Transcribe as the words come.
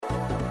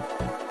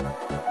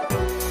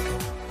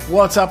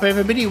What's up,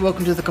 everybody?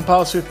 Welcome to the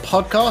Compile Swift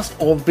podcast,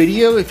 or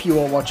video if you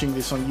are watching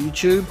this on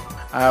YouTube.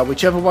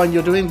 Whichever one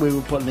you're doing, we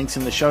will put links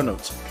in the show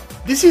notes.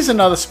 This is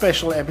another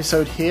special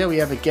episode here. We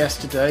have a guest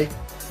today,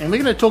 and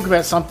we're going to talk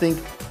about something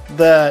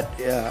that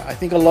I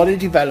think a lot of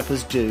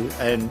developers do,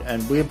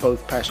 and we're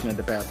both passionate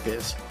about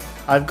this.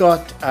 I've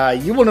got,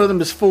 you will know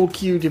them as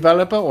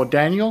FullQueueDeveloper, or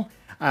Daniel,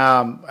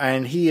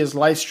 and he is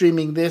live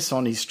streaming this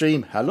on his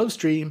stream. Hello,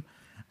 stream.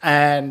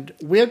 And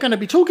we're going to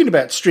be talking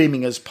about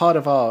streaming as part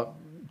of our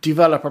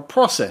developer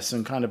process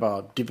and kind of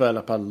our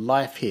developer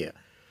life here.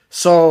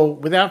 So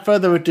without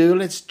further ado,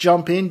 let's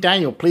jump in.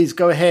 Daniel, please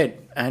go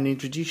ahead and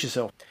introduce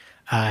yourself.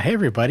 Hey,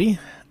 everybody.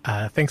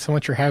 Thanks so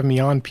much for having me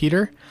on,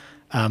 Peter.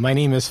 My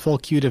name is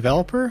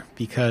FullQueueDeveloper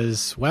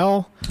because,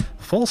 well,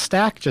 full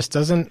stack just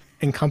doesn't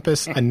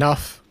encompass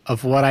enough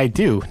of what I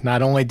do.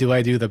 Not only do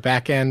I do the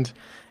back end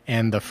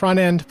and the front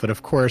end, but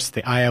of course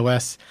the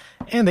iOS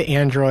and the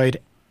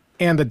Android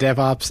and the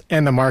DevOps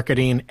and the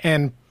marketing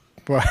and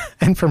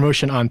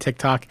promotion on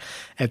TikTok,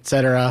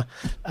 etc.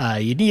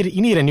 You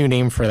need a new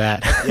name for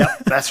that. Yep,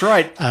 that's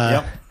right.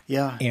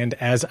 Yeah. And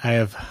as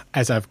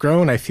I've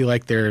grown, I feel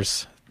like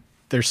there's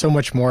so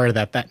much more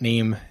that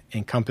name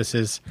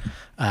encompasses.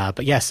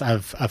 But yes,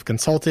 I've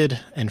consulted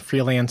and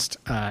freelanced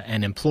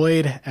and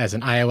employed as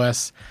an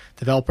iOS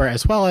developer,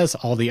 as well as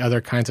all the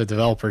other kinds of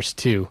developers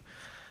too.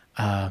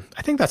 I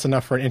think that's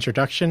enough for an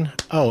introduction.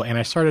 Oh, and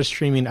I started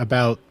streaming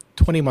about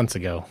 20 months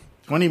ago.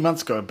 20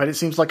 months ago, but it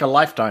seems like a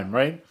lifetime,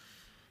 right?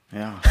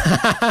 Yeah.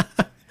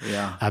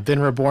 Yeah. I've been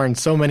reborn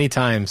so many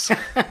times.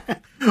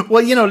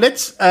 Well,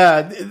 let's,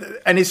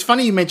 and it's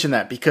funny you mention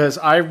that because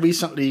I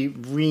recently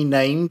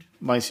renamed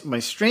my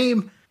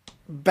stream.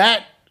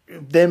 That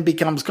then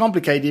becomes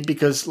complicated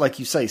because, like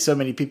you say, so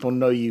many people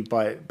know you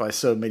by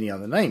so many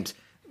other names.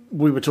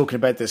 We were talking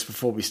about this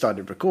before we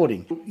started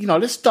recording.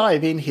 Let's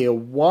dive in here.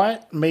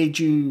 What made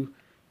you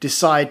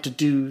decide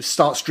to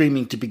start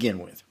streaming to begin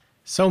with?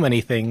 So many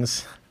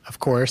things. Of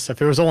course, if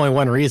there was only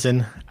one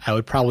reason, I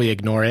would probably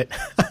ignore it.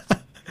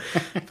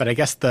 But I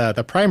guess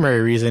the primary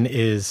reason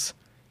is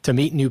to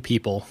meet new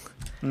people.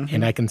 Mm-hmm.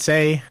 And I can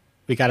say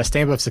we got a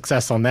stamp of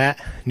success on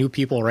that. New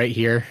people right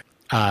here.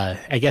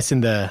 I guess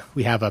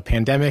we have a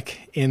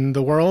pandemic in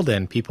the world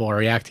and people are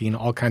reacting in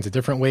all kinds of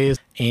different ways.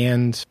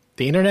 And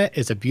the internet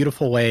is a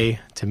beautiful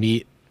way to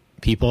meet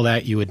people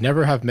that you would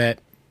never have met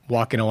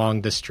walking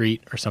along the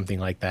street or something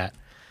like that.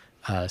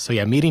 So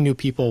yeah, meeting new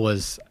people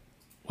was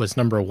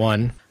number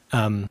one.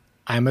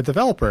 I'm a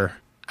developer.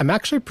 I'm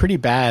actually pretty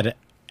bad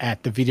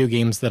at the video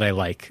games that I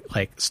like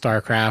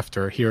StarCraft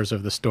or Heroes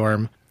of the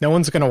Storm. No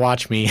one's going to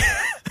watch me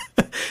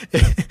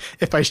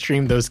if I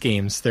stream those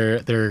games.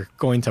 They're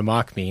going to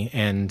mock me,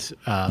 and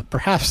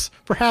perhaps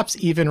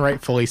even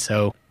rightfully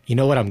so. You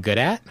know what I'm good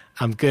at?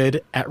 I'm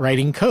good at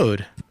writing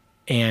code.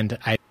 And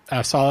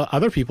I saw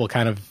other people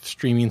kind of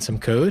streaming some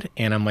code,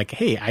 and I'm like,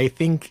 hey, I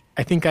think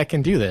I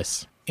can do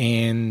this.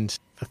 And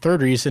the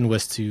third reason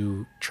was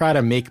to try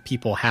to make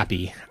people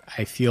happy.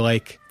 I feel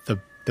like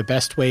the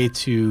best way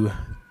to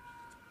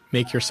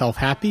make yourself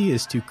happy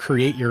is to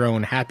create your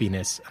own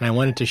happiness. And I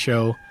wanted to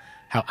show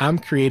how I'm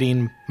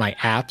creating my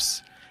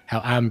apps,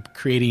 how I'm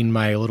creating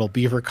my little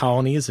beaver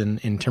colonies in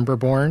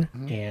Timberborn,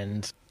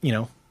 and,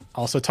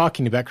 also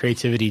talking about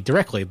creativity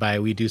directly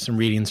we do some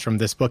readings from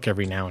this book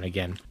every now and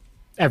again.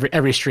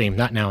 Every stream,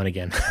 not now and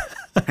again.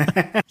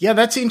 Yeah,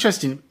 that's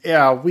interesting.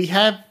 Yeah, we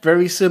have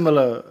very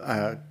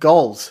similar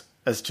goals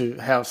as to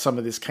how some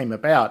of this came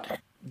about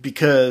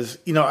because,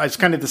 it's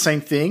kind of the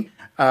same thing.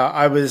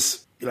 I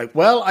was like,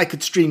 well, I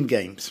could stream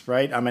games,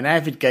 right? I'm an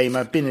avid gamer.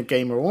 I've been a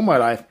gamer all my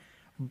life,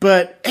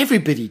 but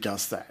everybody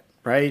does that,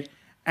 right?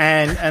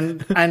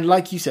 And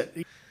like you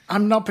said,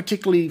 I'm not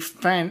particularly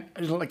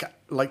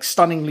like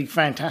stunningly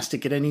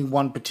fantastic at any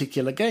one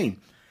particular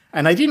game.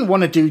 And I didn't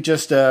want to do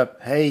just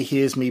hey,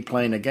 here's me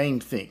playing a game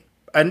thing.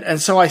 And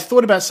so I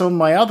thought about some of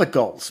my other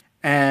goals.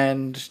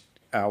 And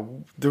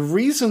the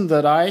reason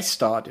that I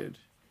started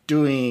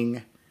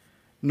doing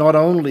not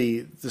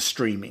only the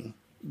streaming,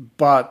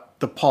 but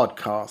the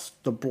podcast,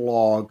 the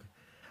blog,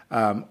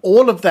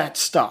 all of that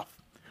stuff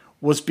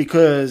was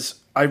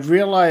because I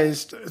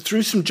realized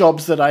through some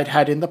jobs that I'd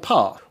had in the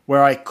past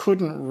where I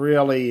couldn't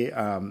really,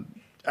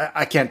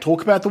 I can't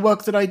talk about the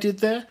work that I did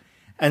there.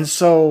 And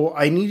so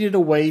I needed a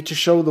way to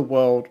show the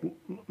world,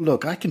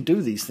 look, I can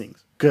do these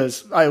things.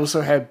 Because I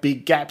also have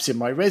big gaps in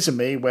my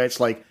resume where it's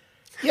like,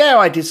 yeah,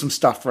 I did some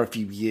stuff for a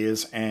few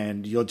years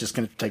and you're just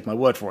going to take my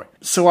word for it.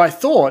 So I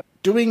thought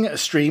doing a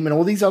stream and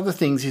all these other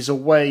things is a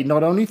way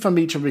not only for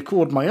me to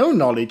record my own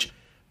knowledge,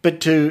 but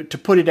to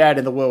put it out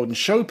in the world and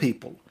show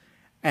people.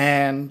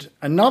 And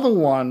another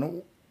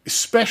one,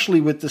 especially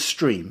with the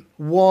stream,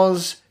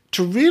 was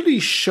to really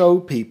show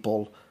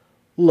people,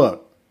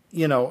 look,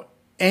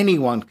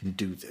 anyone can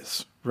do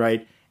this,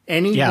 right?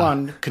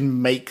 Anyone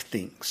can make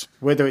things,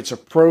 whether it's a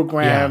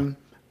program,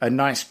 a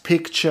nice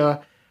picture,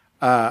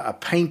 a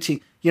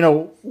painting,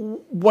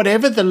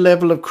 whatever the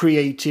level of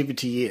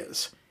creativity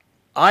is,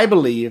 I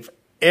believe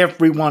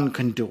everyone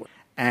can do it.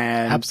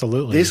 And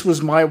absolutely, this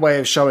was my way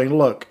of showing,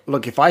 look,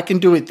 if I can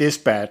do it this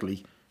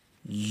badly,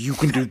 you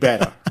can do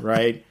better,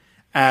 right?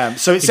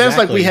 So it sounds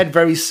like we had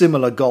very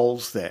similar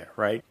goals there,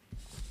 right?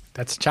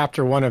 That's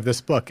chapter 1 of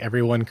this book.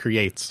 Everyone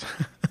creates.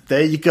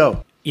 There you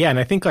go. Yeah, and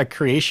I think like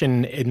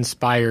creation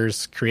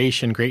inspires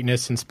creation,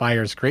 greatness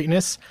inspires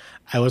greatness.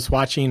 I was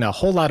watching a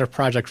whole lot of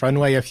Project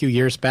Runway a few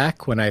years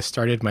back when I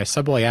started my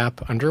Subway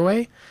app,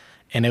 Underway,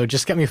 and it would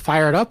just get me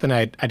fired up, and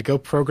I'd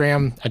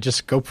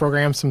just go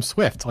program some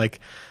Swift. Like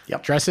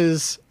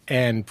dresses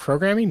and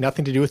programming,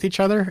 nothing to do with each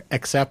other,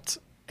 except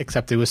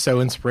it was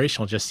so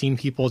inspirational. Just seeing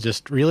people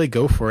just really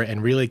go for it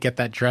and really get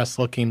that dress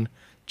looking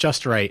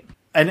just right.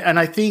 And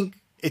I think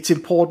it's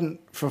important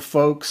for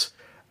folks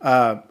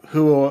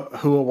who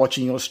are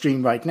watching your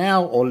stream right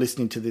now or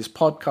listening to this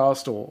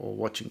podcast or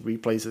watching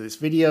replays of this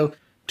video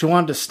to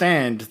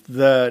understand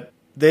that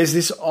there's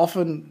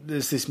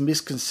this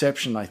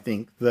misconception, I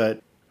think,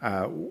 that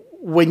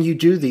when you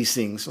do these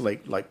things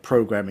like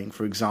programming,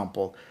 for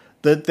example,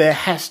 that there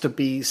has to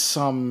be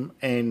some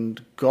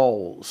end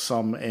goal,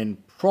 some end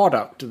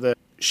product that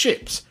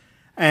ships.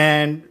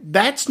 And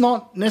that's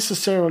not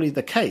necessarily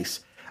the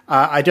case.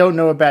 I don't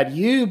know about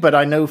you, but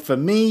I know for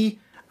me,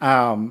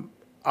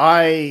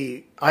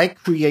 I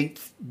create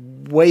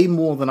way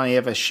more than I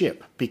ever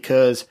ship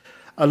because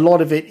a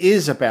lot of it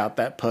is about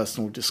that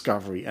personal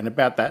discovery and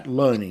about that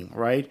learning,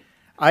 right?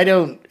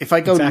 If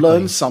I go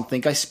learn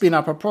something, I spin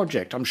up a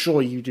project. I'm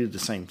sure you do the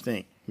same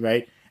thing,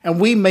 right? And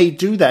we may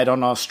do that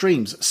on our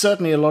streams.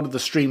 Certainly a lot of the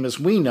streamers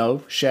we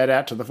know, shout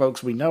out to the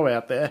folks we know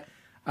out there,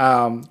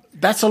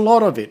 that's a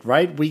lot of it,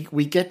 right?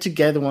 We get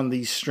together on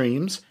these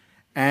streams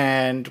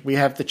and we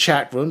have the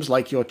chat rooms,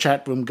 like your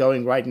chat room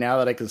going right now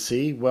that I can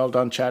see. Well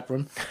done, chat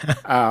room.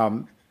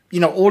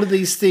 All of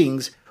these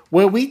things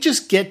where we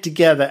just get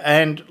together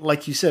and,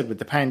 like you said, with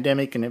the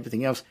pandemic and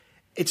everything else,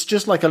 it's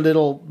just like a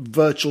little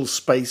virtual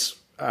space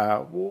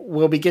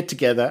where we get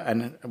together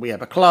and we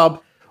have a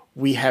club.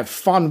 We have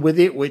fun with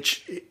it,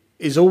 which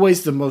is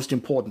always the most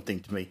important thing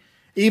to me.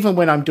 Even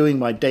when I'm doing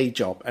my day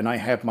job and I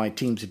have my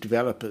teams of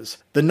developers,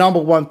 the number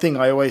one thing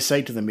I always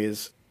say to them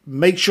is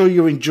make sure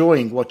you're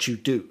enjoying what you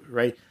do,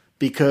 right?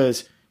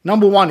 Because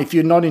number one, if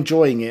you're not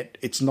enjoying it,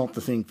 it's not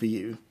the thing for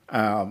you.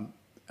 And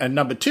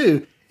number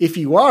two, if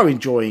you are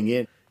enjoying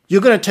it, you're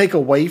going to take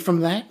away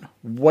from that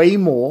way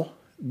more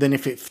than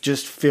if it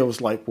just feels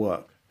like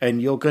work.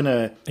 And you're going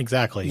to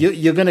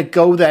you're going to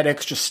go that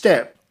extra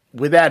step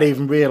without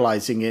even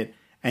realizing it,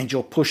 and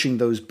you're pushing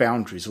those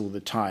boundaries all the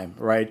time,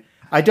 right?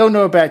 I don't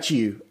know about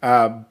you,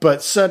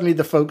 but certainly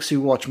the folks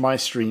who watch my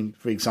stream,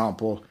 for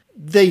example,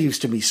 they're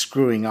used to me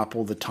screwing up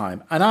all the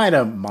time, and I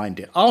don't mind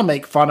it. I'll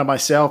make fun of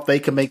myself. They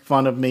can make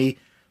fun of me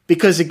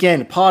because,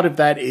 again, part of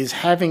that is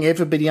having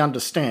everybody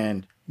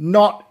understand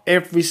not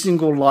every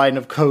single line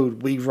of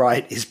code we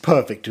write is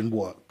perfect and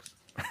works,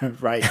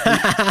 right?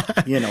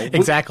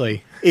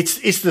 Exactly.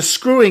 It's the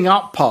screwing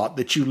up part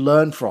that you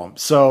learn from.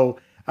 So,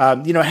 how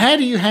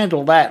do you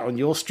handle that on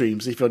your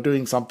streams if you're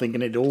doing something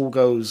and it all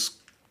goes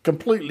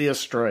completely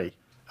astray?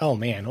 Oh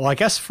man. Well, I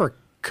guess for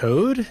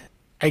code,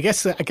 I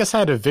guess I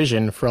had a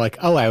vision for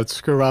I would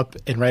screw up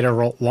and write a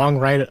wrong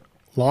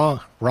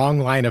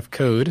line of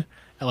code,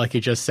 like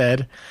you just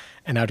said,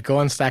 and I'd go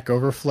on Stack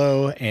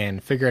Overflow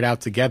and figure it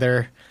out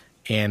together,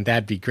 and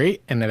that'd be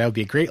great, and that would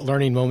be a great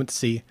learning moment to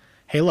see,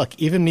 hey, look,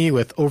 even me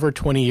with over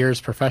 20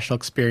 years professional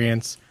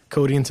experience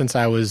coding since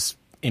I was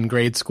in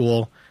grade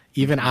school,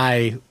 even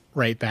I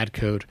write bad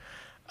code.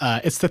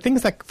 It's the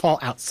things that fall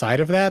outside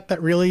of that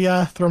really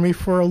throw me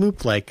for a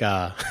loop, like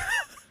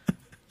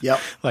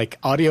like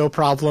audio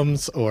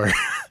problems or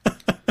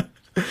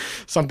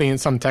some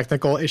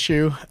technical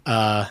issue,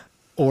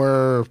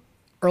 or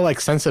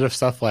like sensitive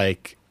stuff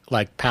like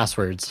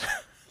passwords.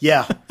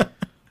 Yeah.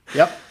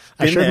 Yep.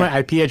 I shared my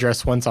IP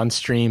address once on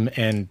stream,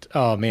 and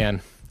oh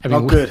man,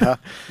 good, huh?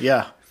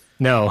 Yeah.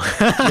 No.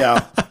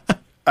 Yeah.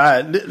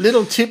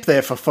 Little tip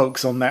there for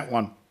folks on that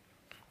one.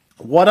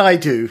 What I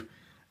do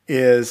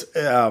is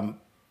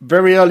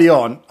very early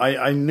on,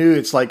 I knew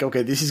it's like,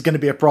 okay, this is going to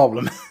be a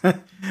problem.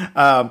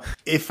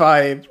 If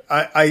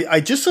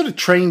I just sort of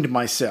trained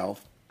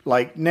myself,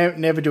 like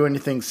never do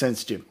anything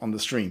sensitive on the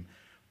stream.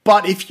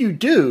 But if you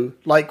do,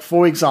 like,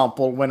 for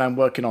example, when I'm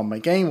working on my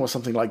game or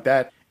something like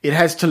that, it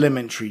has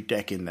telemetry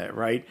deck in there,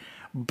 right?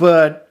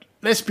 But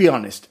let's be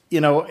honest,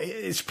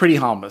 it's pretty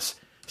harmless.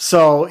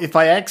 So if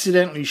I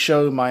accidentally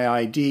show my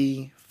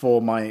ID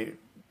for my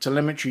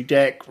telemetry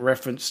deck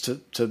reference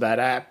to that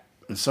app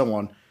and so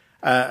on,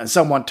 and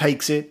someone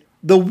takes it,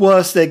 the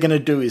worst they're going to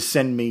do is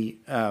send me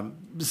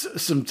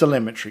some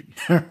telemetry,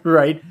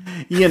 right?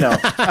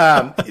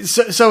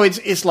 So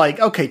it's like,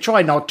 okay,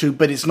 try not to,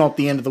 but it's not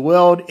the end of the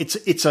world.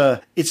 It's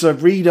a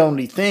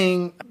read-only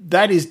thing.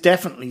 That is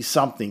definitely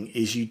something,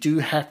 is you do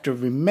have to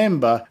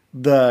remember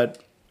that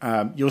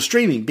you're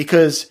streaming,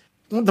 because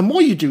the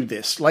more you do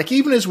this, like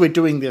even as we're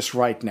doing this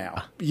right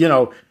now,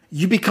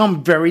 you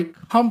become very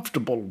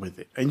comfortable with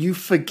it, and you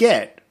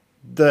forget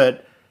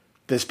that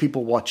there's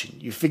people watching.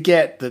 You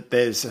forget that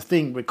there's a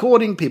thing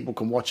recording, people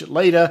can watch it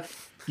later.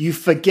 you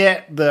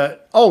forget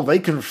that, they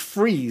can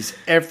freeze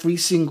every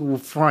single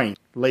frame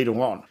later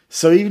on.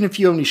 So even if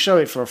you only show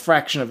it for a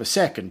fraction of a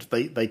second,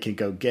 they can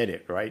go get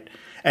it, right?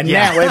 And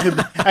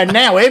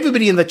now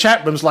everybody in the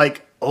chat room's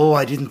like, oh,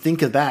 I didn't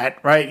think of that,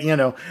 right?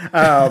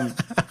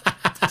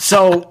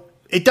 So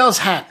it does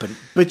happen,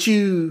 but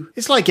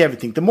it's like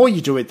everything. The more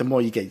you do it, the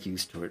more you get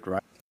used to it,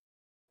 right?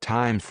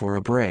 Time for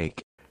a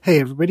break. Hey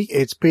everybody,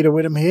 it's Peter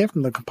Whittam here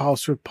from the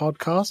Compulsory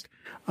Podcast.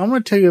 I'm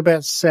going to tell you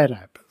about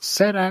SetApp.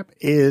 SetApp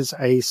is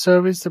a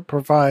service that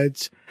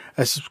provides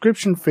a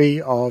subscription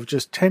fee of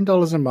just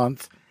 $10 a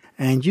month,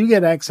 and you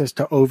get access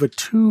to over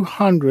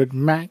 200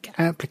 Mac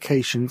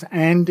applications,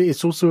 and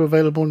it's also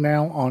available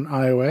now on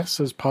iOS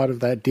as part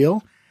of that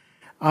deal.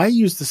 I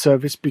use the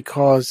service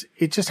because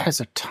it just has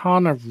a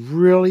ton of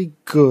really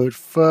good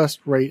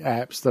first-rate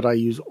apps that I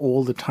use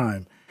all the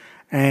time.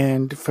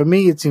 And for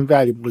me, it's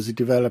invaluable as a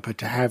developer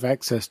to have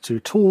access to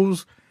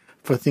tools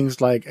for things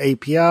like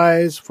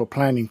APIs, for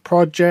planning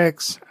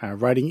projects,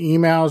 writing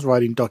emails,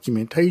 writing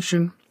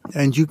documentation.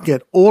 And you can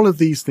get all of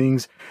these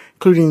things,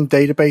 including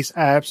database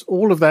apps,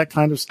 all of that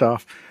kind of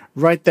stuff,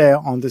 right there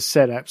on the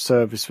SetApp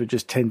service for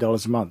just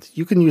 $10 a month.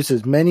 You can use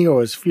as many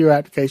or as few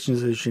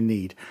applications as you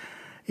need.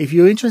 If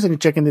you're interested in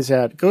checking this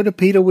out, go to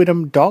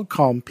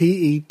peterwhittam.com,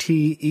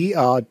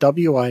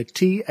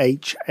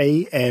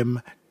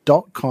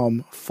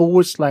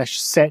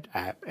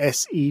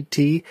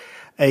 peterwhitham.com/SetApp,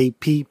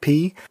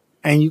 SETAPP,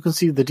 and you can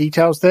see the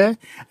details there.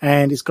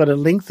 And it's got a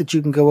link that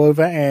you can go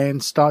over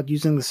and start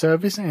using the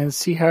service and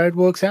see how it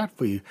works out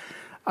for you.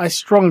 I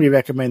strongly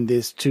recommend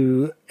this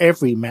to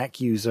every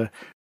Mac user.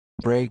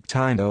 Break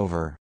time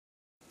over.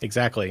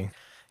 Exactly.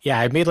 Yeah,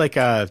 I made like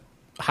a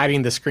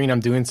hiding the screen I'm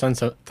doing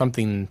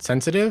something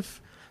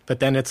sensitive, but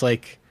then it's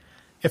like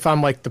if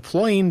I'm like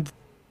deploying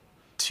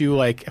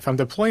if I'm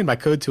deploying my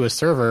code to a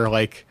server,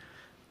 like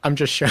I'm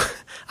just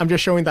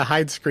showing the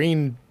hide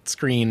screen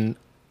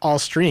all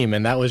stream,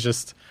 and that was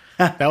just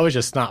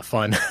not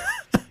fun.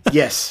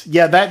 Yes.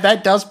 Yeah,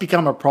 that does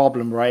become a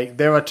problem, right?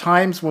 There are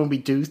times when we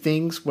do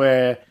things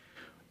where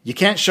you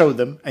can't show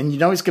them and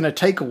it's going to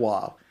take a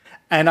while.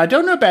 And I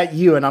don't know about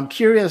you, and I'm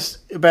curious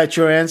about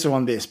your answer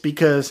on this,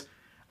 because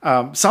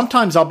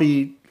sometimes I'll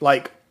be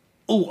like,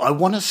 oh, I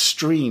want to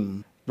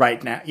stream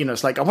right now.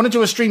 It's like, I want to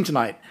do a stream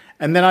tonight.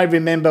 And then I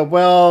remember,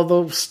 well,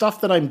 the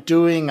stuff that I'm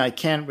doing, I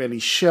can't really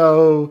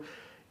show.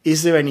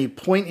 Is there any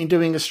point in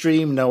doing a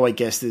stream? No, I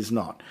guess there's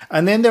not.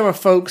 And then there are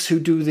folks who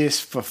do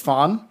this for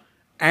fun,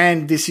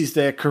 and this is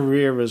their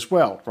career as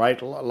well, right?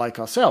 Like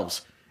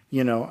ourselves,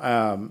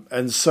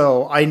 and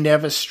so I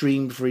never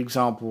streamed, for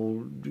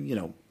example,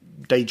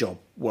 day job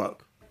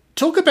work.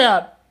 Talk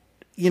about,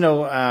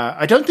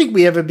 I don't think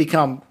we ever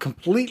become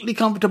completely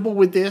comfortable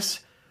with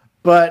this,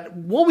 but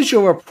what was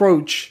your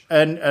approach?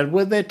 And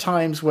were there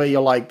times where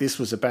you're like, this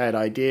was a bad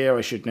idea,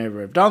 I should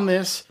never have done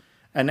this?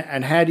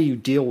 And how do you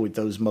deal with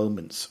those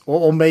moments?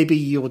 Or maybe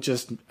you're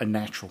just a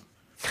natural.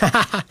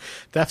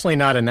 Definitely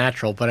not a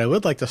natural, but I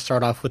would like to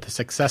start off with a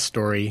success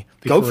story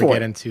before we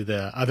get into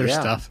the other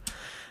stuff.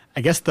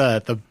 I guess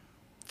the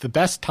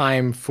best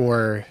time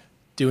for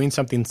doing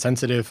something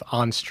sensitive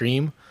on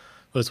stream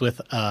was with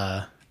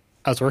I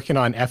was working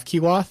on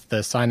FQauth,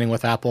 the signing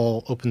with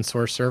Apple open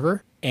source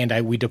server, and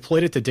we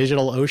deployed it to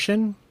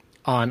DigitalOcean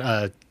on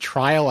a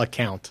trial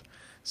account.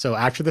 So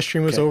after the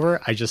stream was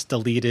over, I just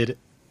deleted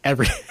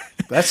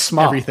That's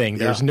smart. everything.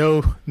 There's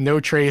no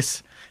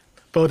trace.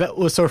 But what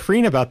was so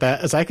freeing about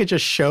that is I could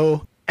just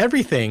show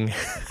everything.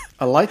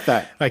 I like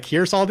that. Like,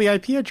 here's all the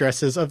IP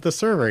addresses of the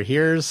server.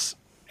 Here's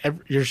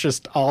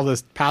just all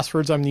the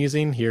passwords I'm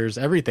using. Here's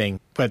everything.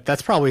 But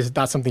that's probably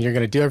not something you're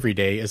going to do every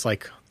day, is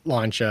like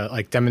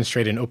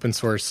demonstrate an open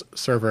source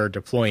server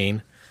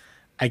deploying.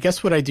 I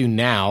guess what I do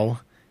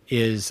now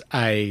is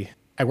I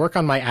work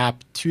on my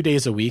app 2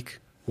 days a week,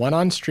 one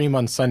on stream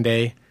on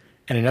Sunday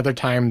and another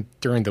time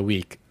during the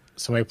week.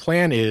 So my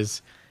plan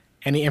is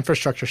any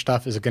infrastructure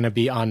stuff is going to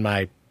be on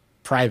my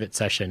private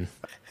session.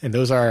 And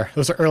those are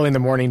early in the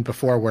morning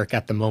before work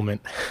at the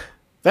moment.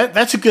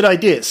 That's a good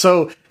idea.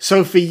 So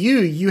for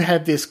you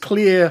have this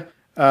clear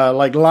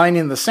line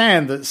in the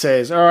sand that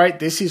says, all right,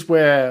 this is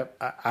where,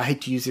 I hate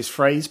to use this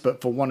phrase,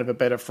 but for want of a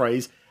better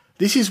phrase,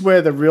 this is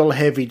where the real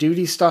heavy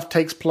duty stuff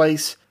takes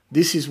place.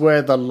 This is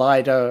where the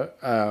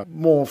lighter,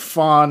 more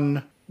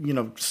fun,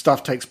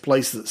 stuff takes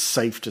place that's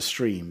safe to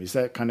stream. Is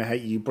that kind of how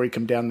you break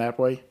them down that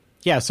way?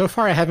 Yeah, so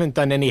far I haven't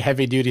done any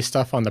heavy duty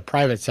stuff on the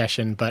private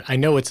session, but I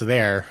know it's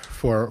there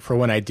for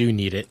when I do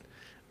need it.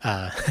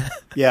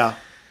 Yeah.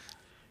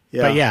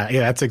 But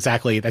that's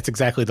exactly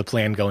the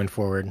plan going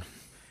forward.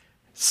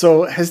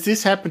 So has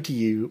this happened to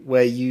you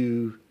where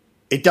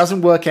it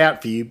doesn't work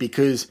out for you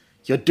because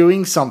you're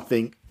doing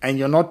something and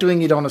you're not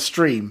doing it on a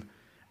stream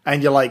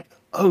and you're like,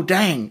 oh,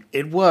 dang,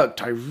 it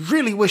worked. I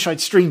really wish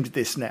I'd streamed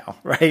this now,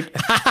 right?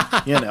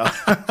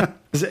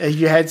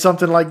 You had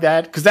something like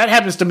that? Because that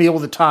happens to me all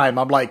the time.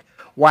 I'm like,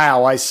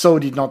 wow, I so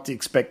did not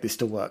expect this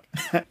to work.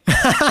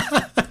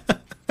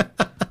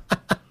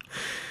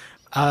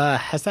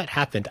 Has that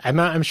happened?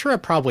 I'm sure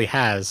it probably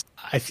has.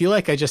 I feel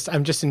like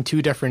I'm just in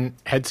two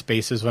different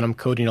headspaces when I'm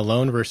coding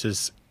alone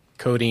versus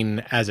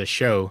coding as a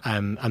show.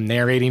 I'm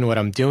narrating what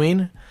I'm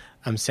doing.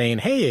 I'm saying,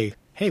 hey,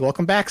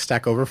 welcome back,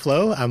 Stack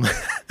Overflow.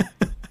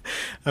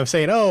 I'm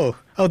saying, oh,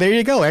 there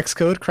you go,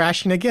 Xcode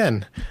crashing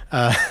again.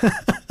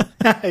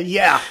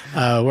 Yeah.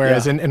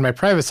 Whereas in my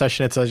private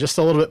session, it's just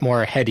a little bit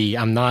more heady.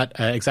 I'm not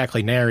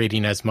exactly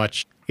narrating as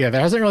much. Yeah,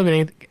 there hasn't really been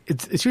anything.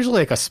 It's usually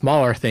like a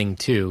smaller thing,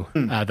 too.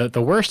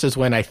 The worst is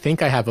when I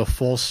think I have a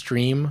full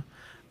stream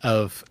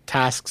of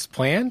tasks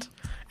planned,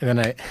 and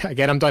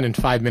then I'm done in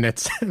 5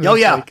 minutes. Oh,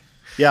 yeah. Like,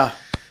 yeah.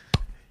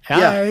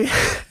 Hi. Yeah.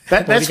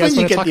 That's when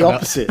you get the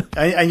opposite.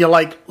 And you're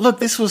like, look,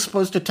 this was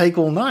supposed to take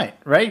all night,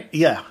 right?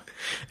 Yeah.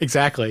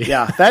 Exactly.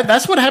 Yeah.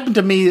 That's what happened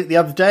to me the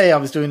other day. I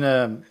was doing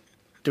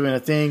a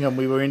thing, and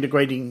we were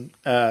integrating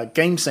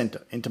Game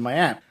Center into my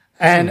app.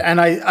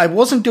 And I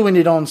wasn't doing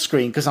it on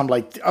screen because I'm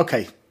like,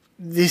 okay,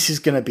 this is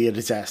going to be a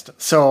disaster.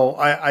 So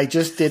I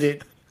just did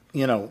it,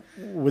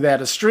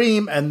 without a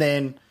stream. And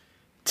then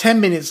 10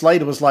 minutes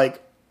later was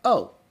like,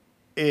 oh,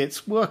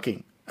 it's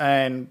working.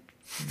 And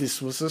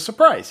this was a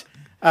surprise.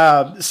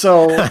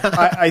 So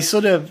I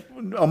sort of,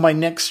 on my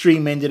next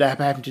stream, ended up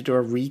having to do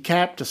a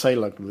recap to say,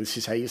 look, this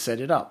is how you set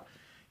it up.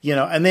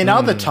 And then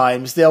other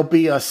times there'll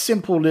be a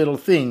simple little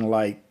thing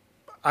like,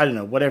 I don't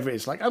know, whatever it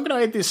is. Like, I'm going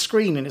to add this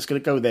screen and it's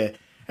going to go there.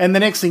 And the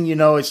next thing you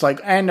know, it's like,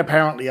 and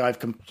apparently I've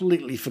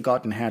completely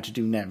forgotten how to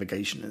do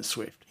navigation in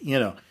Swift,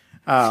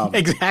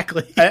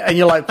 Exactly. And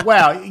you're like,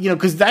 wow,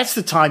 because that's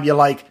the time you're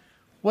like,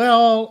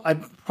 well,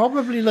 I'm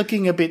probably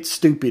looking a bit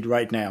stupid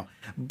right now.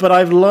 But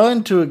I've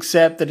learned to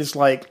accept that it's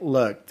like,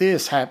 look,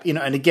 this happened,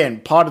 and again,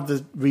 part of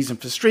the reason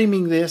for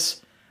streaming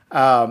this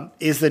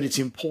is that it's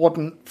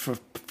important for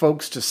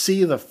folks to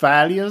see the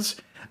failures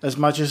as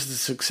much as the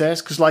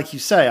success. Because like you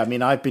say, I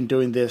mean, I've been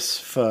doing this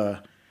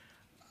for,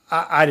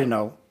 I don't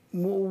know,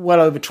 well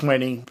over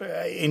 20,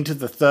 into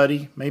the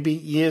 30 maybe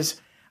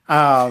years.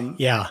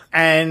 Yeah.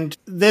 And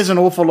there's an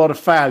awful lot of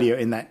failure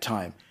in that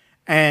time.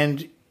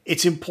 And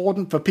it's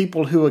important for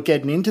people who are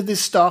getting into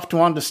this stuff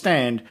to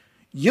understand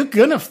you're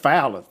going to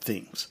fail at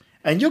things.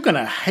 And you're going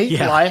to hate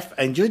life.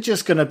 And you're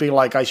just going to be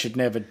like, I should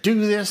never do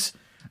this.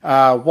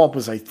 What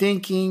was I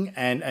thinking?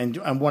 And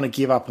want to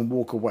give up and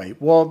walk away.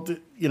 Well,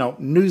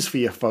 news for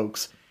you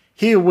folks.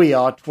 Here we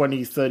are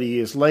 20, 30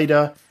 years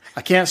later. I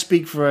can't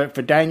speak for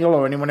Daniel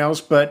or anyone else,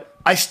 but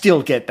I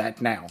still get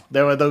that now.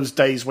 There are those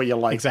days where you're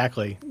like,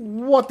 exactly,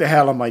 what the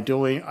hell am I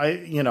doing?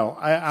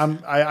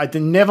 I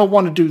never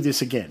want to do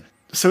this again.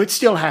 So it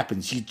still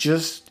happens.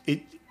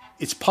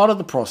 It's part of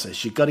the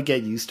process. You've got to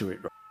get used to it.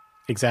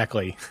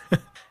 Exactly.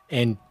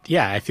 And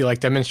yeah, I feel like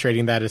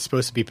demonstrating that is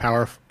supposed to be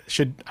powerful.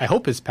 I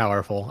hope is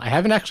powerful. I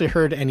haven't actually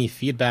heard any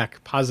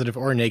feedback, positive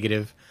or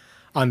negative,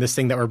 on this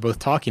thing that we're both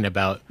talking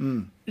about,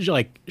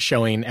 like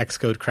showing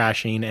Xcode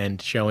crashing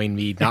and showing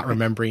me not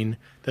remembering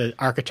the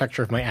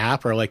architecture of my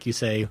app, or like you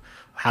say,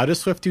 how does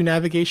Swift do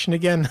navigation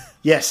again?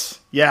 Yes,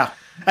 yeah.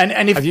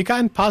 And if have you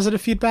gotten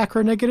positive feedback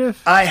or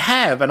negative? I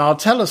have, and I'll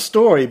tell a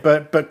story,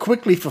 but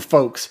quickly for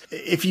folks,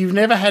 if you've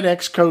never had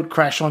Xcode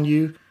crash on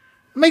you,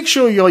 make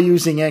sure you're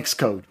using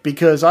Xcode,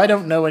 because I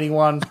don't know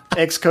anyone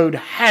Xcode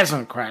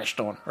hasn't crashed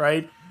on,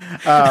 right?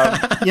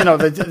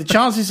 The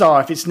chances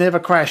are, if it's never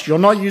crashed, you're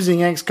not using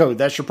Xcode.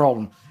 That's your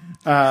problem.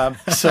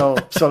 So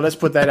let's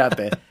put that out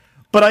there.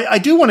 But I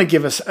do want to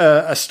give us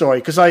a story,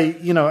 because I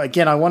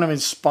want to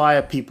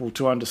inspire people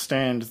to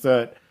understand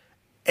that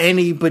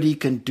anybody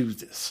can do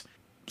this.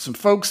 Some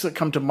folks that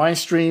come to my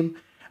stream,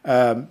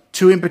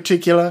 two in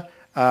particular.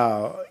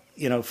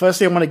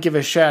 Firstly, I want to give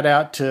a shout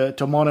out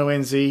to Mono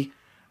NZ,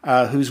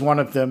 who's one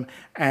of them,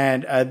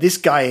 and this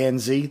guy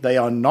NZ. They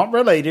are not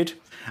related.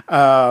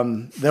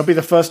 They'll be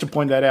the first to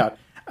point that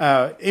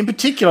out. In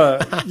particular,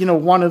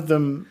 one of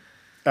them,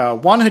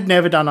 one had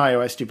never done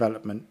iOS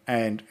development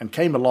and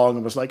came along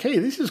and was like, hey,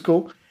 this is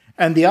cool.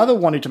 And the other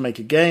wanted to make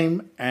a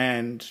game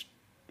and,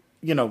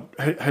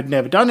 had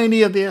never done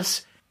any of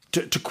this.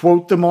 To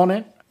quote them on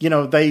it,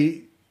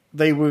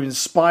 they were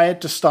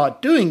inspired to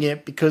start doing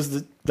it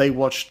because they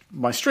watched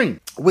my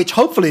stream, which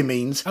hopefully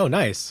means oh,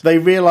 nice. They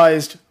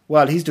realized,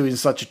 well, he's doing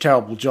such a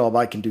terrible job,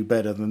 I can do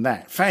better than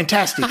that.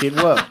 Fantastic, it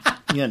worked,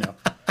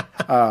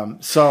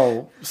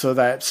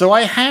 So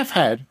I have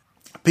had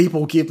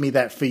people give me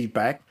that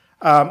feedback.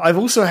 I've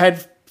also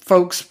had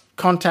folks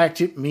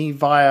contact me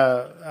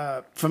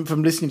via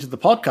from listening to the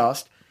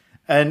podcast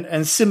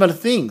and similar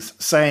things,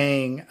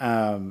 saying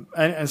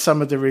and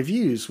some of the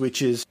reviews,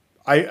 which is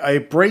I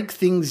break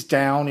things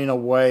down in a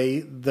way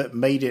that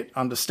made it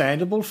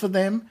understandable for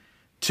them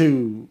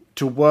to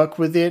work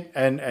with it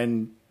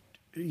and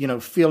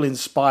feel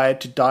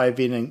inspired to dive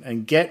in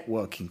and get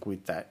working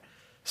with that.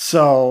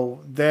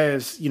 So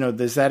there's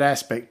that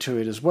aspect to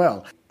it as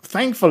well.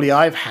 Thankfully,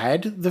 I've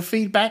had the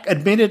feedback.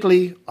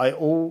 Admittedly, I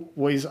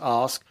always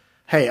ask,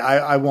 hey,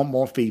 I want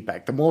more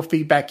feedback. The more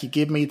feedback you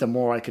give me, the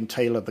more I can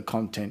tailor the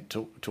content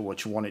to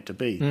what you want it to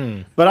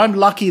be. But I'm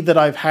lucky that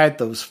I've had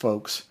those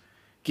folks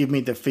give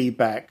me the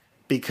feedback,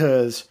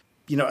 because,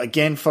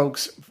 again,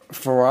 folks,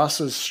 for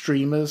us as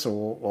streamers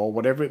or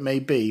whatever it may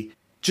be,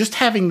 just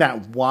having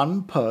that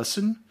one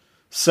person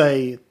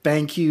say,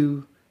 thank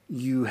you,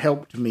 you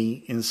helped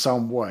me in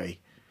some way,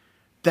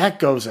 that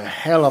goes a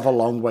hell of a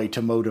long way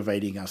to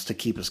motivating us to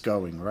keep us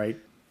going, right?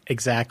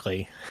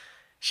 Exactly.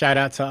 Shout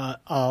out to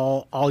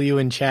all you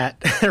in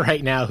chat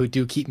right now who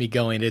do keep me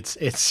going.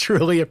 It's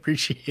truly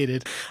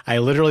appreciated. I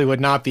literally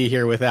would not be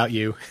here without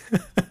you.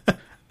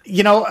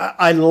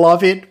 I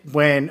love it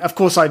when, of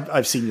course,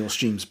 I've seen your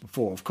streams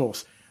before, of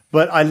course,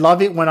 but I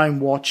love it when I'm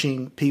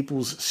watching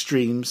people's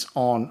streams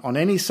on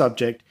any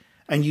subject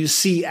and you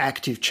see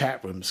active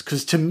chat rooms.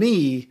 Because to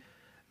me,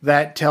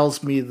 that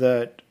tells me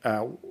that,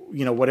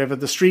 whatever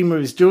the streamer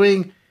is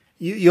doing,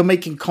 you're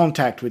making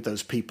contact with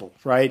those people,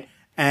 right?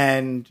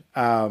 And,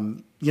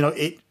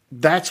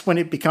 that's when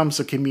it becomes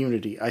a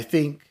community. I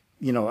think,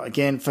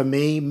 again, for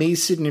me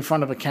sitting in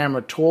front of a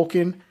camera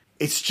talking,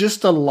 it's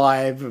just a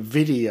live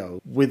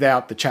video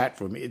without the chat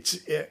room.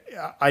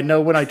 I know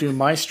when I do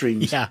my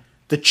streams,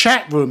 the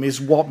chat room is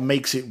what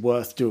makes it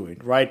worth doing,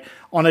 right?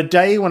 On a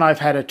day when I've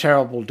had a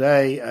terrible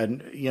day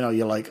and,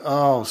 you're like,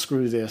 oh,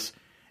 screw this.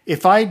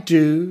 If I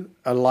do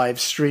a live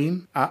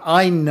stream,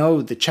 I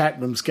know the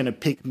chat room's going to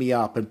pick me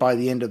up. And by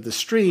the end of the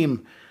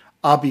stream,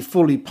 I'll be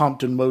fully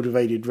pumped and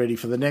motivated, ready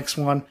for the next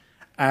one.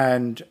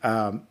 And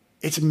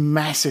it's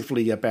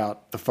massively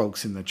about the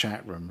folks in the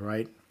chat room,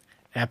 right?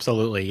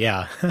 Absolutely,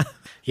 yeah.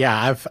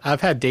 Yeah,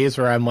 I've had days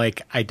where I'm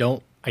like, I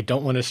don't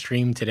want to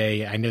stream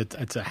today. I know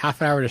it's a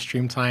half hour to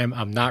stream time.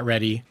 I'm not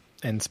ready.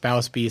 And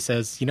Spouse B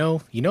says,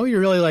 you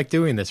really like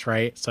doing this,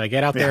 right? So I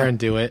get out there and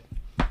do it.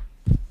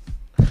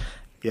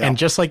 Yeah. And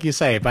just like you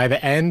say, by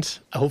the end,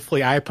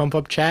 hopefully I pump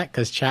up chat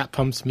because chat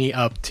pumps me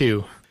up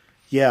too.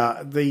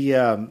 Yeah,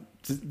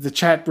 the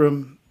chat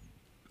room,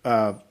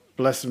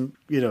 bless them,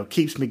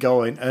 keeps me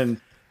going. And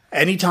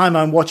anytime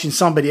I'm watching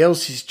somebody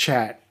else's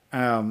chat,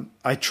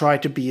 I try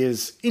to be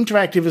as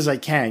interactive as I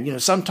can.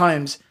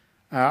 Sometimes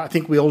I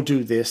think we all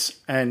do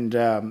this. And,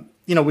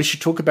 we should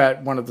talk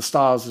about one of the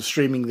styles of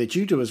streaming that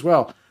you do as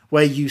well,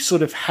 where you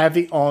sort of have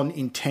it on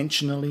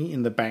intentionally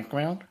in the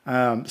background.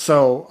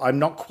 So I'm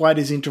not quite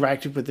as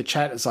interactive with the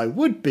chat as I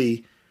would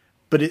be,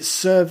 but it's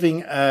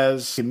serving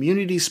as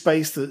community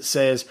space that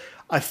says,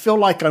 I feel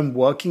like I'm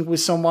working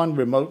with someone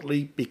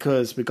remotely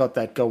because we got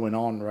that going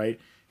on, right?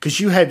 Because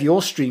you have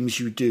your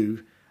streams you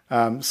do,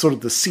 sort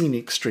of the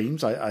scenic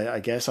streams, I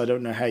guess. I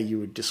don't know how you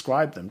would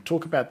describe them.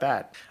 Talk about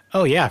that.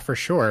 Oh, yeah, for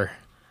sure.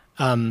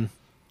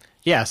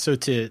 So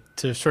to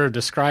sort of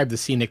describe the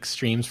scenic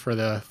streams for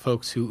the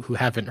folks who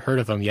haven't heard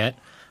of them yet,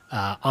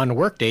 on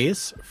work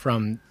days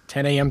from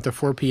 10 a.m. to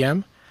 4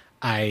 p.m.,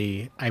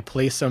 I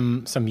play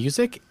some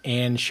music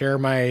and share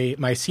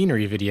my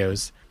scenery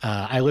videos.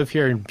 I live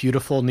here in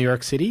beautiful New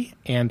York City,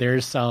 and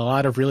there's a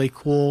lot of really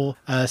cool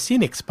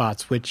scenic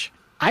spots, which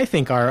I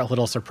think are a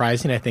little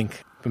surprising. I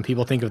think when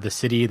people think of the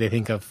city, they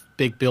think of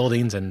big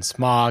buildings and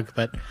smog,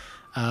 but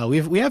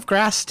we have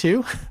grass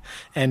too,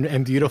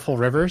 and beautiful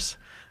rivers.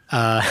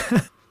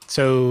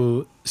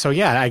 So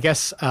yeah, I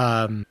guess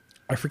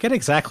I forget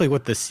exactly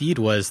what the seed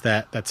was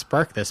that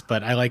sparked this,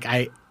 but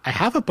I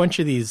have a bunch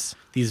of these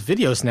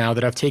videos now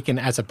that I've taken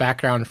as a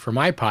background for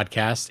my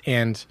podcast,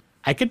 and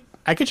I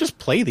could just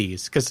play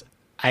these because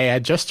I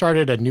had just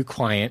started a new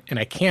client and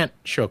I can't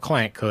show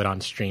client code on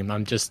stream.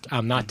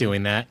 I'm not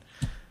doing that,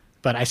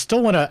 but I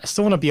still want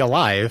to be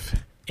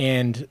alive.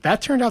 And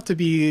that turned out to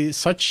be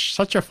such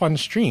a fun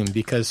stream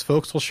because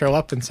folks will show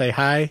up and say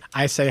hi.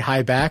 I say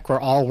hi back. We're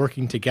all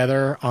working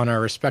together on our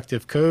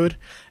respective code.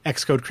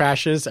 Xcode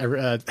crashes.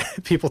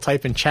 People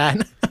type in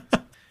chat.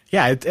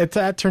 Yeah,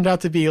 it turned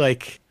out to be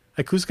like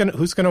who's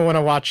gonna want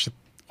to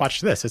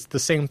watch this? It's the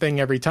same thing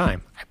every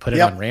time. I put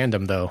it on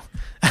random though.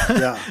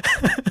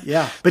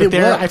 Yeah, but it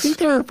works. I think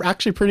they're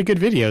actually pretty good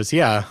videos.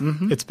 Yeah,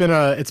 It's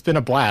been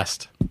a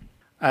blast.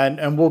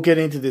 And we'll get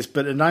into this,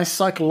 but a nice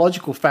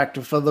psychological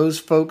factor for those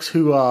folks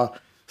who are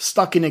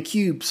stuck in a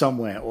cube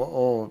somewhere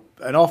or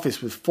an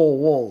office with four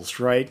walls,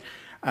 right?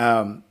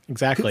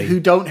 Exactly.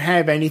 Who don't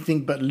have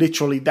anything but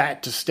literally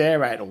that to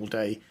stare at all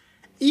day.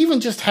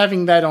 Even just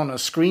having that on a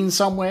screen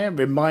somewhere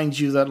reminds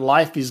you that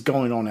life is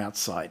going on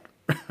outside,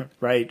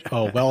 right?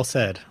 Oh, well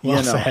said.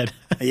 Well said.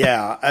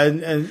 Yeah,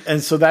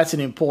 and so that's an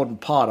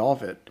important part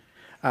of it.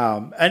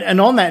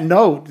 And on that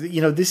note,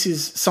 this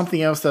is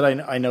something else that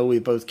I know we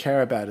both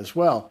care about as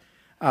well.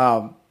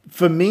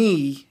 For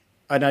me,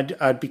 and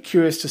I'd be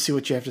curious to see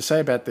what you have to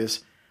say about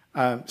this.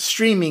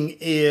 Streaming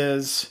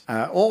is,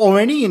 or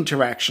any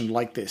interaction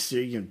like this,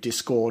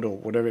 Discord or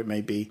whatever it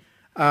may be,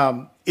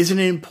 is an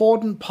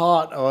important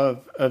part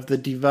of the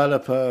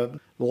developer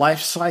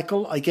life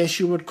cycle, I guess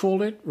you would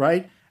call it,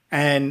 right?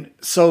 And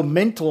so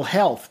mental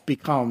health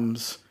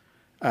becomes,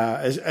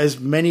 as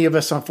many of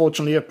us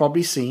unfortunately have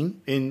probably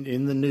seen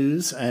in the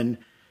news and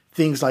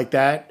things like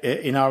that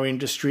in our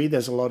industry.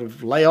 There's a lot of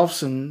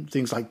layoffs and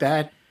things like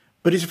that.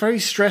 But it's very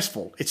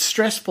stressful. It's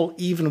stressful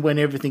even when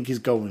everything is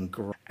going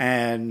great.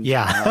 And,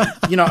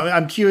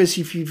 I'm curious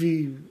if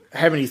you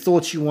have any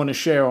thoughts you want to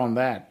share on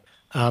that.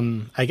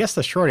 I guess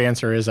the short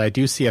answer is I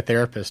do see a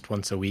therapist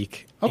once a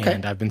week. Okay.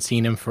 And I've been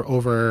seeing him for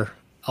over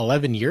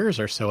 11 years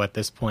or so at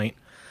this point,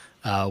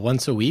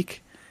 once a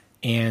week.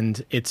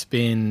 And it's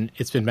been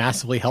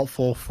massively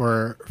helpful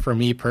for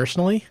me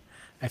personally.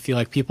 I feel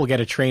like people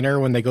get a trainer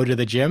when they go to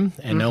the gym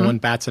and no one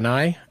bats an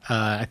eye.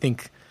 I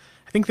think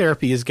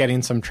therapy is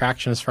getting some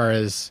traction as far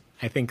as,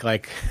 I think,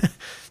 like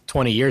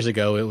 20 years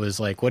ago, it was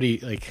like, what do you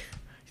like?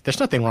 There's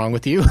nothing wrong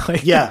with you.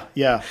 Like, Yeah.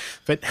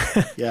 but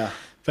Yeah.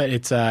 but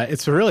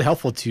it's really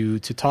helpful to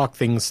talk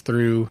things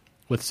through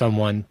with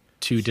someone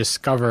to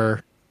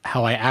discover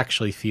how I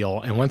actually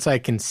feel. And once I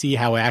can see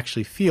how I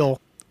actually feel,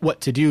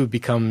 what to do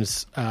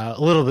becomes a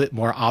little bit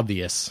more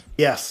obvious.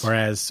 Yes.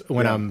 Whereas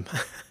when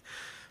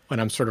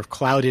I'm sort of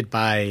clouded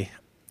by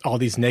all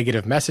these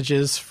negative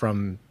messages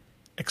from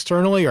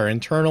externally or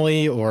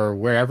internally or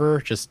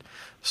wherever, just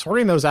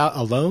sorting those out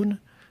alone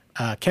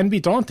can be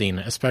daunting,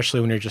 especially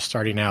when you're just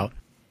starting out.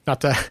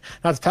 Not to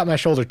pat my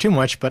shoulder too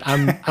much, but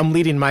I'm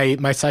leading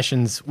my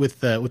sessions with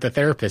the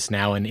therapist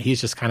now, and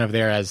he's just kind of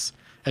there as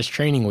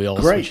training wheels.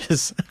 Great. Which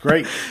is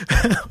Great.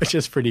 which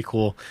is pretty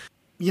cool.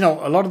 You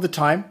know, a lot of the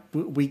time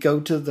we go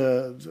to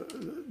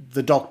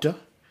the doctor,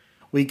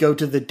 we go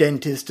to the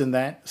dentist and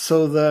that,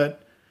 so that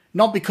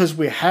not because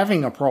we're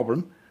having a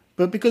problem,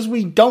 but because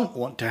we don't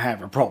want to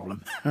have a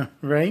problem,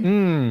 right?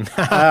 And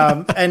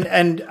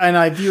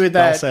I view it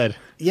that, Well said.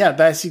 Yeah,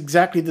 that's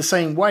exactly the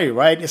same way,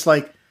 right? It's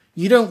like,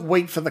 you don't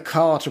wait for the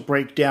car to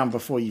break down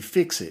before you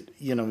fix it.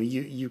 You know,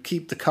 you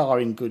keep the car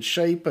in good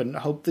shape and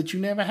hope that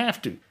you never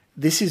have to.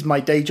 This is my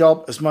day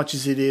job as much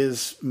as it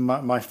is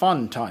my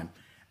fun time.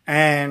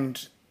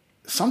 And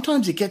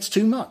sometimes it gets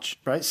too much,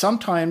 right?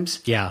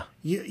 Sometimes,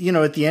 you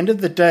know, at the end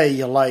of the day,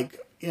 you're like,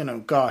 you know,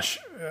 gosh,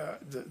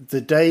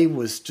 the day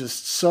was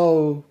just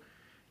so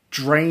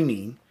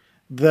draining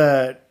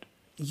that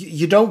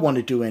you don't want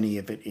to do any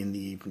of it in the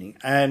evening.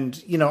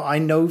 And, you know, I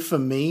know for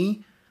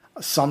me,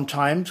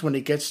 sometimes when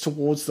it gets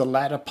towards the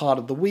latter part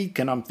of the week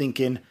and I'm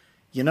thinking,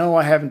 you know,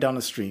 I haven't done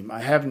a stream.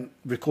 I haven't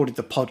recorded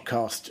the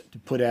podcast to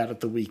put out at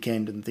the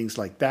weekend and things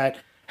like that.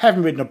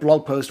 Haven't written a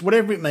blog post,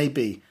 whatever it may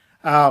be.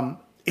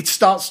 It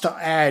starts to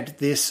add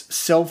this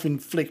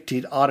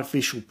self-inflicted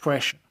artificial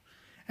pressure.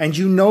 And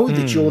you know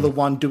that you're the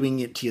one doing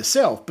it to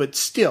yourself, but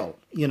still,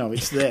 you know,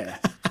 it's there.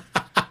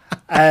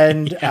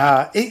 And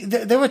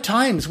there are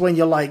times when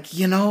you're like,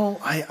 you know,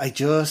 I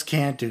just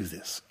can't do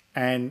this.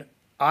 And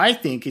I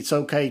think it's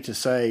okay to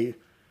say,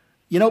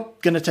 you know,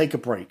 going to take a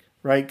break,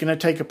 right? Going to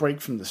take a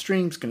break from the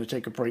streams, going to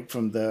take a break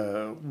from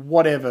the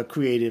whatever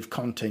creative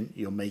content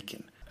you're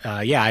making.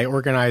 I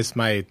organize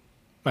my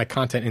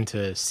content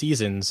into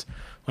seasons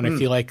when I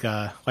feel like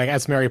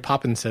as Mary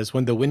Poppins says,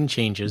 when the wind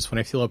changes, when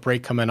I feel a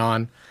break coming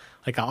on,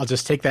 like I'll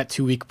just take that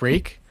 2-week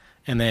break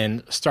and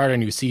then start a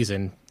new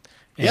season.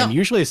 And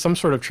usually some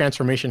sort of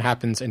transformation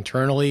happens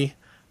internally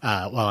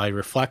while I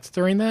reflect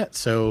during that.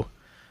 So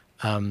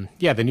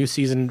the new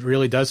season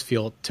really does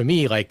feel to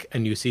me like a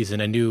new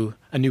season, a new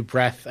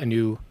breath, a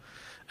new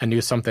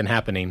something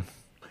happening.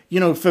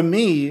 You know, for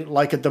me,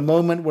 like at the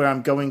moment where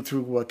I'm going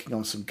through working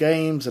on some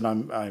games and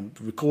I'm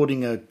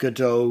recording a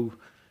Godot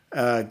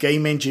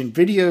game engine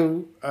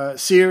video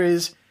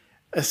series,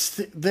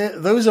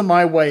 those are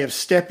my way of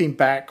stepping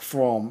back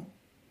from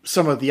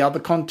some of the other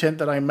content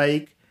that I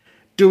make,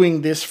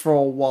 doing this for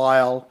a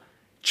while,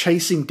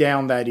 chasing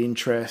down that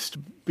interest,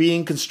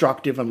 being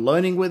constructive and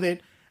learning with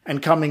it,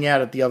 and coming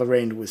out at the other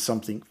end with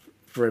something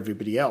for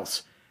everybody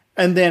else.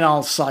 And then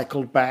I'll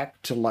cycle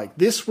back to like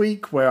this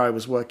week where I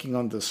was working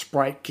on the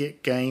Sprite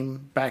Kit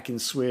game back in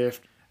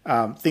Swift,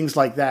 things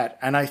like that.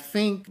 And I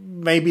think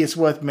maybe it's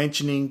worth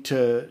mentioning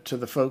to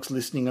the folks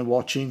listening and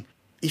watching,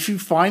 if you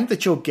find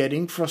that you're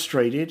getting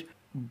frustrated,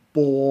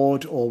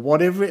 bored, or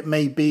whatever it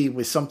may be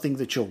with something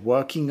that you're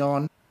working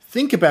on,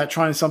 think about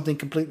trying something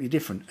completely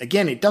different.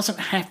 Again, it doesn't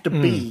have to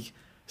be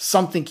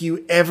something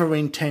you ever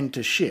intend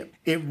to ship.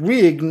 It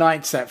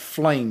reignites that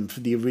flame for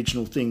the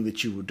original thing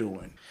that you were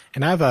doing.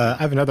 And I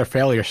have another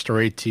failure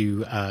story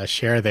to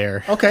share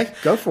there. Okay,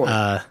 go for it.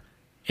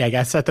 I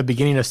guess at the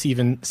beginning of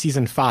season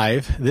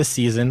 5, this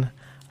season,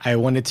 I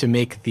wanted to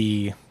make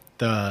the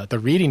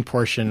reading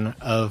portion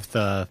of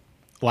the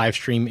live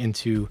stream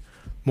into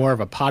more of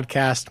a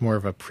podcast, more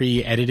of a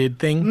pre-edited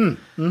thing.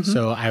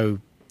 So I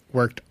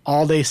worked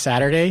all day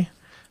Saturday,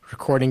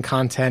 recording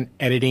content,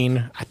 editing.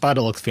 I thought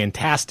it looked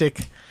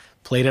fantastic.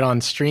 Played it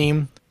on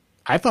stream.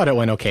 I thought it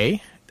went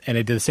okay. And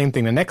I did the same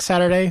thing the next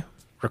Saturday,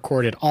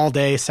 recorded all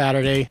day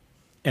Saturday,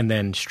 and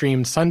then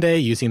streamed Sunday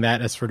using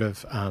that as sort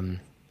of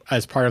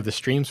as part of the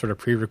stream, sort of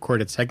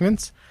pre-recorded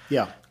segments.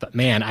 Yeah. But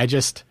man,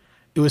 it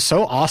was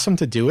so awesome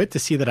to do it, to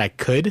see that I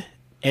could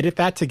edit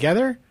that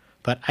together,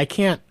 but I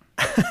can't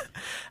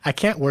I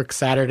can't work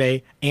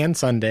Saturday and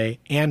Sunday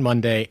and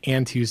Monday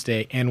and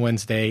Tuesday and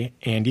Wednesday,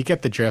 and you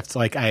get the drift.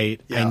 Like I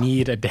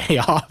need a day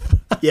off.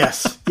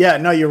 Yes. Yeah,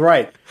 no, you're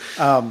right.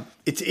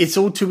 It's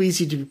all too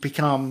easy to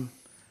become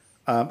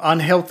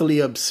unhealthily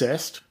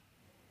obsessed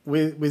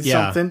with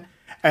something,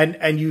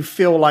 and you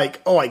feel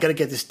like, oh, I got to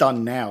get this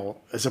done now,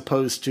 as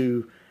opposed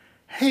to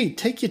hey,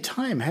 take your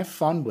time, have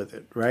fun with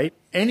it, right?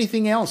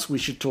 Anything else we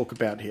should talk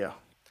about here?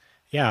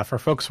 Yeah, for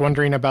folks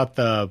wondering about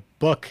the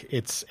book,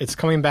 it's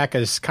coming back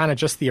as kind of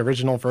just the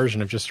original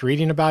version of just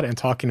reading about it and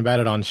talking about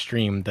it on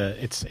stream.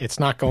 It's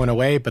not going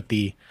away, but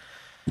the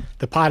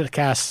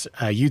podcast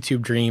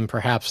YouTube dream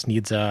perhaps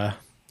needs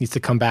to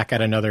come back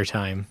at another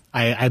time.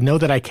 I know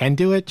that I can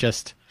do it,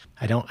 just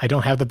I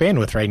don't have the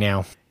bandwidth right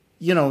now.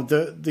 You know,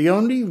 the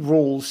only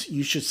rules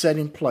you should set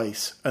in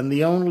place and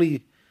the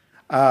only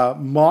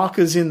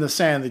markers in the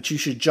sand that you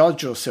should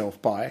judge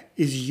yourself by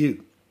is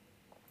you.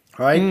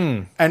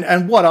 Right?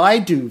 And what I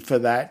do for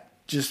that,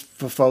 just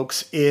for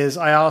folks, is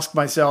I ask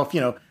myself,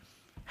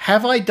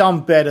 have I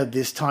done better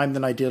this time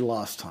than I did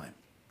last time?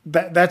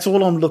 That's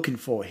all I'm looking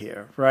for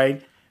here,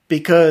 right?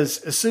 Because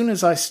as soon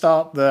as I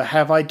start the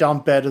have I done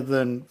better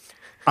than,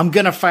 I'm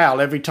going to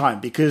fail every time,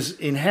 because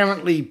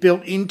inherently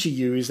built into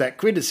you is that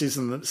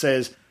criticism that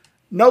says,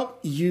 nope,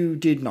 you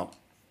did not.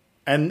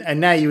 And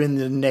now you're in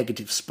the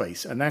negative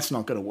space, and that's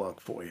not going to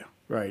work for you,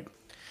 right?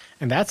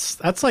 And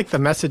that's like the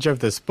message of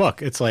this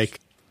book. It's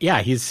like,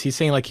 yeah, he's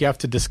saying like you have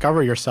to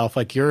discover yourself,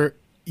 like you're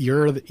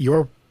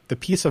the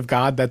piece of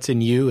God that's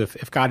in you.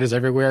 If God is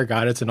everywhere,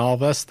 God is in all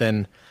of us,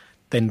 then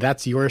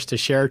that's yours to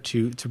share,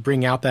 to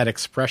bring out that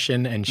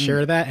expression and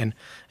share that, and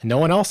no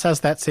one else has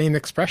that same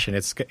expression.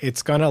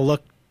 It's gonna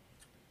look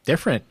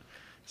different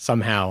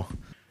somehow.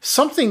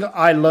 Something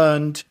I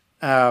learned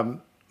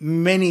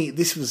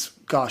this was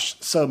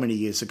so many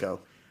years ago.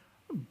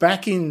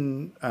 Back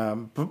in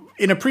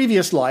a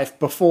previous life,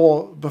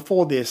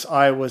 before this,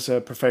 I was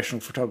a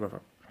professional photographer.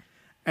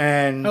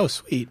 And oh,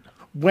 sweet.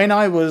 When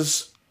I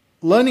was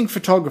learning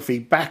photography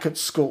back at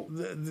school,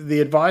 the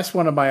advice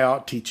one of my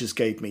art teachers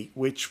gave me,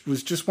 which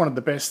was just one of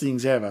the best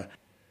things ever,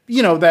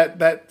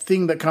 that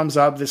thing that comes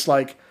up, this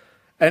like,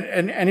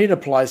 and it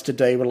applies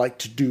today with like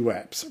to-do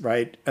apps,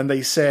 right? And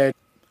they said,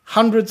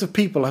 hundreds of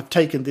people have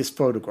taken this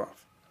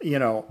photograph,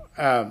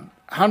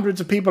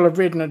 hundreds of people have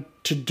written a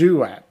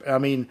to-do app. I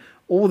mean,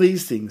 all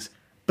these things,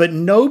 but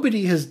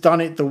nobody has done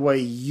it the way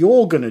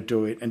you're going to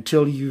do it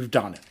until you've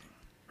done it,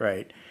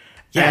 right?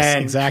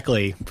 Yes,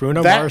 exactly.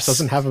 Bruno Mars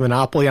doesn't have a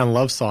monopoly on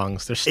love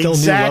songs. There's still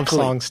new love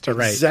songs to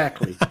write.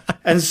 Exactly.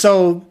 And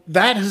so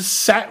that has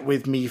sat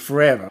with me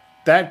forever.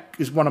 That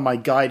is one of my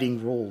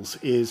guiding rules,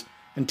 is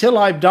until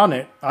I've done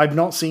it, I've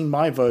not seen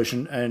my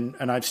version,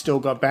 and I've still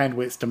got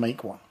bandwidth to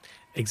make one.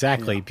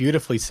 Exactly. Yeah.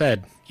 Beautifully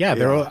said. Yeah,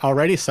 there were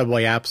already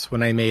Subway apps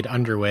when I made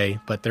Underway,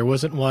 but there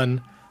wasn't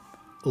one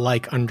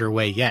like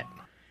Underway yet.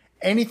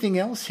 Anything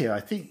else here?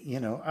 I think,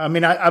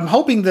 I'm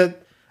hoping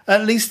that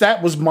at least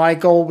that was my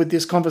goal with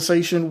this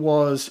conversation,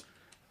 was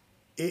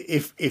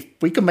if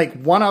we can make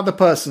one other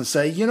person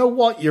say, you know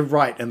what, you're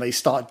right, and they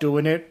start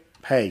doing it,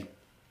 hey,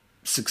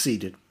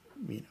 succeeded.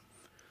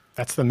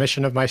 That's the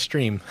mission of my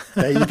stream.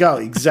 There you go,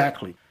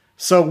 exactly.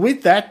 So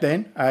with that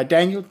then,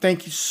 Daniel,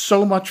 thank you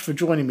so much for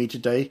joining me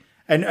today.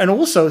 And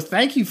also,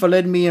 thank you for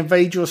letting me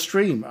invade your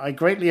stream. I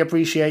greatly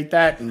appreciate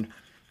that. And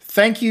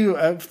thank you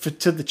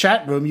to the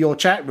chat room, your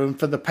chat room,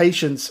 for the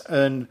patience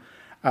and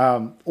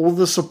all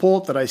the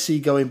support that I see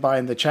going by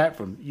in the chat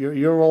room.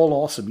 You're all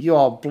awesome. You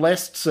are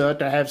blessed, sir,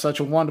 to have such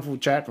a wonderful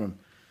chat room.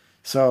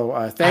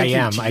 So thank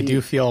you. I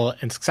do feel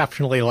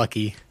exceptionally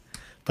lucky.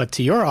 But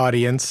to your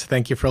audience,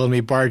 thank you for letting me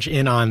barge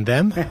in on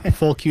them.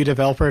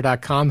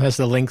 FullQueueDeveloper.com has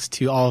the links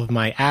to all of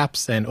my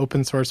apps and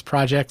open source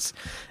projects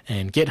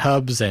and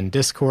GitHubs and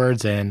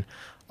Discords and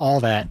all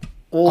that.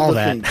 All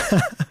that.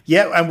 Things.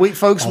 Yeah, and we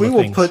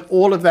will put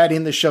all of that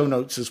in the show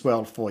notes as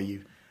well for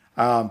you.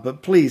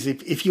 But please,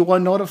 if you are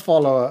not a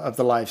follower of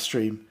the live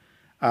stream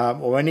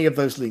or any of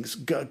those links,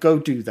 go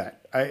do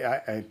that.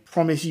 I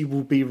promise you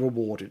will be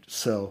rewarded.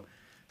 So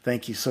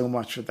thank you so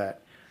much for that.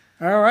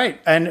 All right.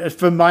 And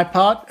for my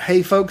part,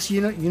 hey, folks, you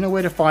know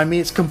where to find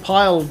me. It's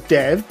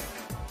CompileDev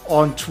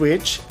on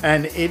Twitch,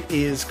 and it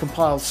is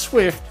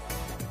CompileSwift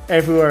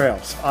everywhere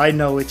else. I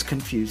know it's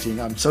confusing.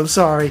 I'm so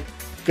sorry.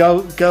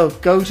 Go to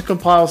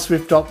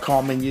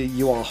compileswift.com and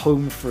you are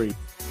home free.